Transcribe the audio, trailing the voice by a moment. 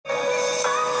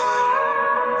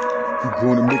I'm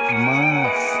gonna make you mine.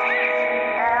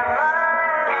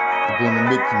 I'm gonna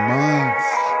make you mine.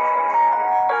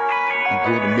 I'm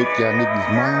gonna make y'all niggas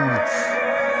mine.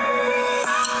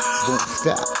 Won't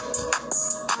stop.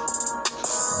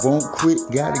 Won't quit,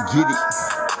 gotta get it.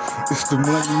 It's the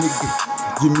money, nigga.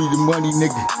 Give me the money,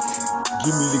 nigga.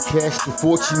 Give me the cash, the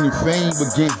fortune, and fame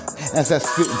again. As I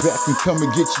sit back and come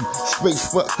and get you.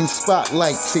 Space fucking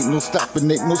spotlights. Ain't no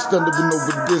stopping, ain't no stumbling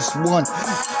over this one.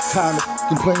 Time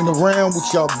to playing around with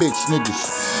y'all bitch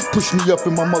niggas. Push me up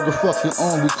in my motherfucking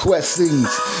own request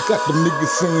scenes. Got them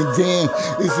niggas saying, damn,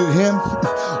 is it him?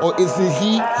 Or is it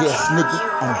he? Yes, nigga,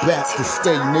 I'm back to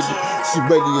stay, nigga. She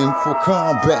ready in for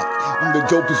combat. I'm the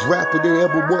dopest rapper there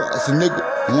ever was, nigga.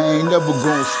 And I ain't never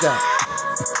gonna stop.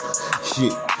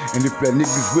 Shit. And if that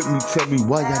niggas with me, tell me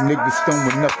why y'all niggas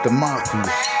throwing up the mafia.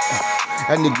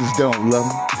 That niggas don't love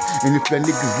me. And if that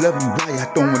niggas love me, why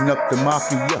y'all throwing up the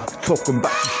mafia? Talking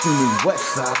about the streaming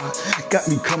west side. Got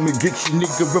me coming get you,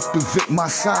 nigga, represent my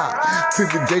side. Till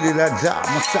the day that I die,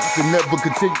 my side can never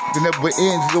continue, can never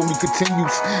ends, it only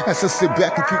continues. As I sit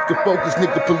back and keep the focus,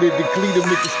 nigga, politically, the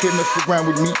niggas can't mess around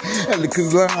with me.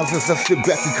 Elegant lines as I sit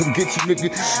back and come get you,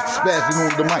 nigga. Spazzing on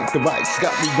the mic, the rights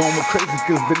got me going crazy,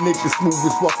 cause the niggas smooth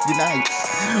as fucking ice.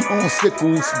 On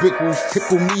sickles, bickles,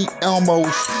 tickle me,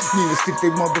 Elmos. Need to stick they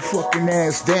motherfucking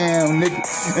ass down, nigga.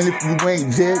 And if you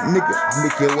ain't dead, nigga, I'll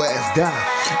make your ass die.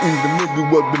 In the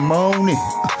middle of the morning,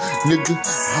 nigga.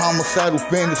 Homicidal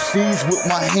fantasies with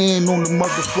my hand on the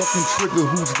motherfucking trigger.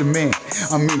 Who's the man?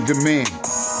 I'm in demand.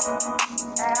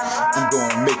 I'm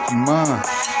gonna make you mine.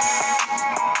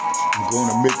 I'm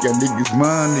gonna make y'all niggas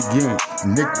mine again,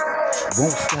 nigga.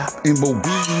 Won't stop. MOB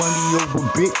money over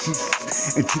bitches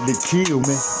until they kill,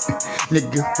 man.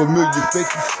 Nigga, familiar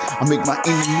faces. I make my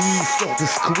enemies start to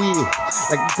squeal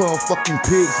like motherfucking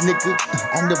pigs, nigga.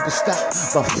 I'll never stop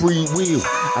by free will.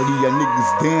 I leave y'all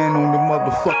niggas down on the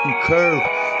motherfucking curve.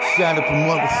 Shot up and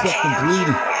motherfucking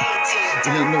bleeding. It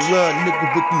ain't no love,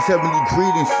 nigga, with these heavenly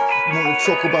greetings. You wanna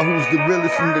talk about who's the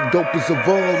realest and the dopest of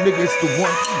all, nigga? It's the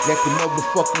one that can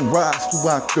motherfucking rise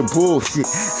throughout the bullshit.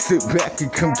 Sit back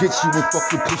and come get you and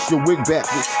fucking push your wig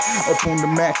backwards. Up on the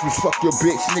mattress, fuck your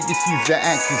bitch, nigga, she's an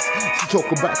actress. She talk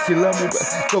about she love me, but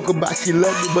she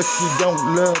don't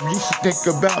love you. She think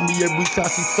about me every time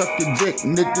she suck your dick,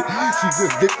 nigga. She's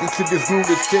addicted to this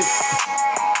lunatic.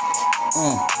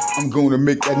 I'm gonna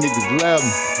make that niggas love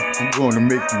me. I'm gonna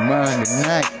make you mine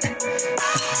tonight.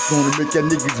 Gonna make that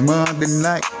niggas mine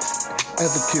tonight.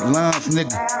 Etiquette lines,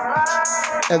 nigga.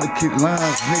 Etiquette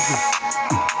lines, nigga.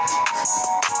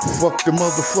 Fuck the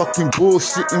motherfucking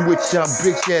bullshitting with y'all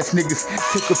bitch ass niggas.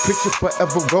 Take a picture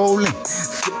forever rolling.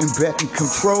 Sitting back and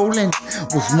controlling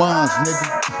what's mine, nigga.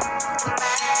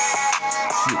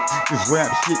 This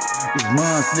rap shit is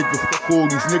mine, nigga. Fuck all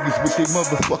these niggas with their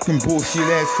motherfucking bullshit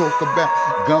ass talk about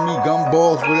gummy,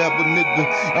 gumballs, whatever, nigga.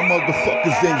 Them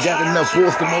motherfuckers ain't got enough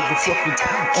balls to motherfucking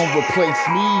replace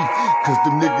me. Cause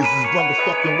the niggas is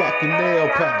motherfucking rockin' nail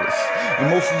polish. And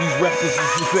most of these rappers is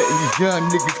just letting these young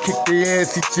niggas kick their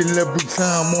ass each and every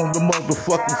time on the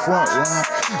motherfucking front line.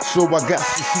 So I got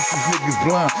to shoot these niggas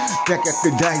blind. Back at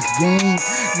the dice game,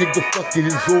 nigga, fuck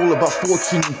it, it's all about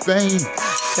fortune and fame.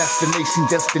 Assassination,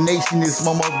 destination is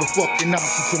my motherfucking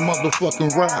option to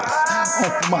motherfucking rise.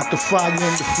 From out the fire and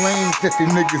the flames that the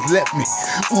niggas left me.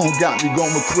 Got me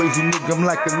going crazy, nigga, I'm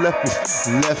like a leopard.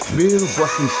 Left field,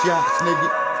 busting shots, nigga.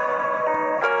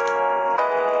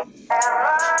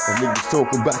 The niggas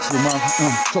talk about you,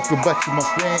 talk about you, my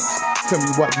fans. Tell me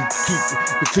why you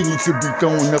continue to be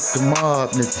throwing up the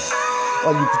mob, nigga.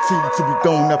 Why you continue to be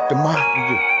throwing up the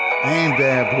mafia. I ain't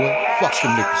bad, boy. Fuck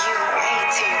them niggas.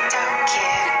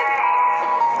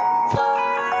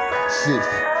 Shit.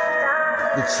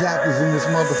 The choppers in this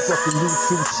motherfucking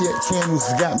YouTube shit channels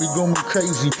got me going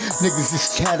crazy. Niggas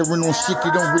just chattering on shit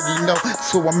they don't really know.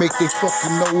 So I make their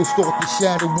fucking nose start to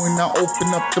shatter when I open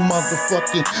up the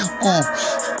motherfucking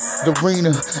the arena.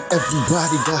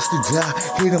 Everybody got to die.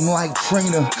 Hit them like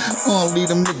trainer. Leave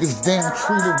them niggas down,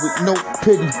 treated with no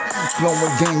pity.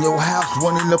 Blowing down your house,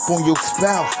 running up on your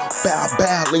spouse. Bow,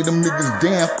 bow, lay them niggas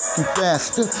down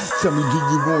faster. Tell me, do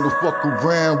you wanna fuck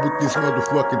around with this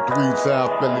motherfucking 3-time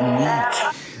felony?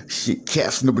 Shit,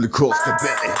 cast nobody across the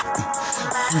belly.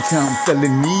 3-time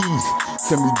felonies.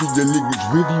 Tell me, do your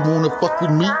niggas really wanna fuck with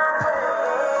me?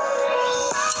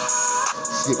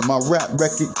 Shit, my rap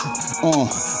record,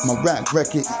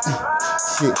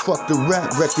 shit, fuck the rap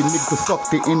record, nigga, fuck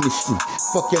the industry.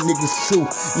 Fuck y'all niggas too,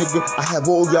 nigga. I have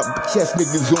all y'all bitch ass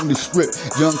niggas on the strip.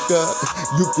 Young Thug,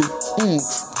 you can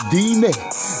D-Man.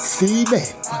 see me?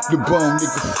 The bum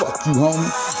nigga, fuck you, homie.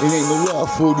 It ain't no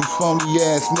love for these phony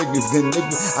ass niggas. Then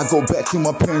nigga, I go back to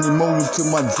my pandemonium, to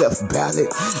my death ballad.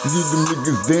 Leave them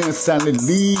niggas dance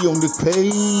silently on the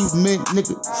pavement,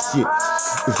 nigga. Shit,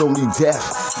 it's only death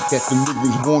that the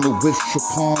niggas wanna wish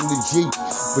upon the G.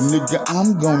 But nigga,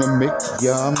 I'm gonna make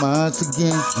y'all minds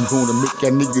again. I'm gonna make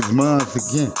y'all niggas minds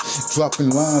again.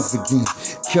 Dropping lines again.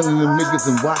 Killing them niggas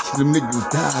and watching them niggas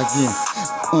die again.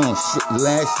 Shit,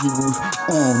 last year was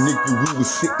nigga, we was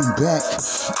sitting back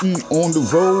on the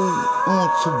road,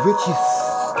 to riches.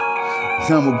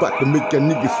 So I'm about to make y'all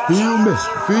niggas feel me.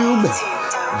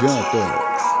 Young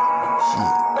Thugs.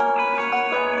 Shit.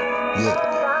 Yeah.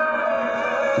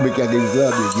 Make y'all niggas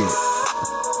love me again.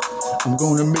 I'm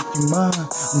gonna make you mine,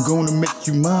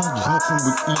 dropping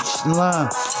with each line.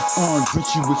 Drink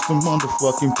you with some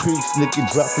motherfucking peace, nigga,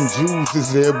 dropping jewels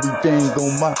is everything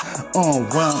on my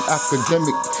rhyme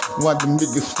academic. Why them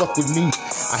niggas fuck with me?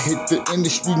 I hit the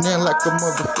industry now like a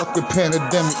motherfucking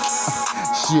pandemic.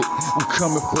 Shit, I'm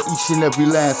coming for each and every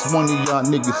last one of y'all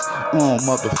niggas,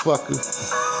 motherfucker.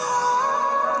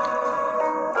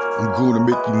 I'm gonna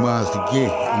make you mine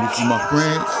again. And this is my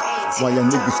friends. Why y'all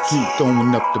niggas keep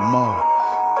throwing up the mall?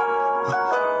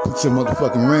 Put your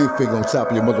motherfucking ring finger on top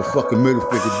of your motherfucking middle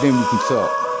finger, then we can talk.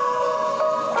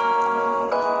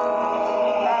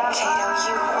 Kato,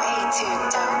 you way too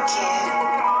dumb, kid.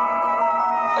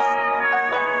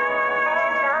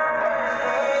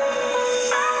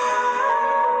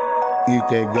 Here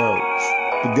that goes.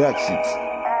 Productions.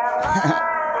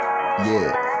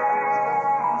 Yeah.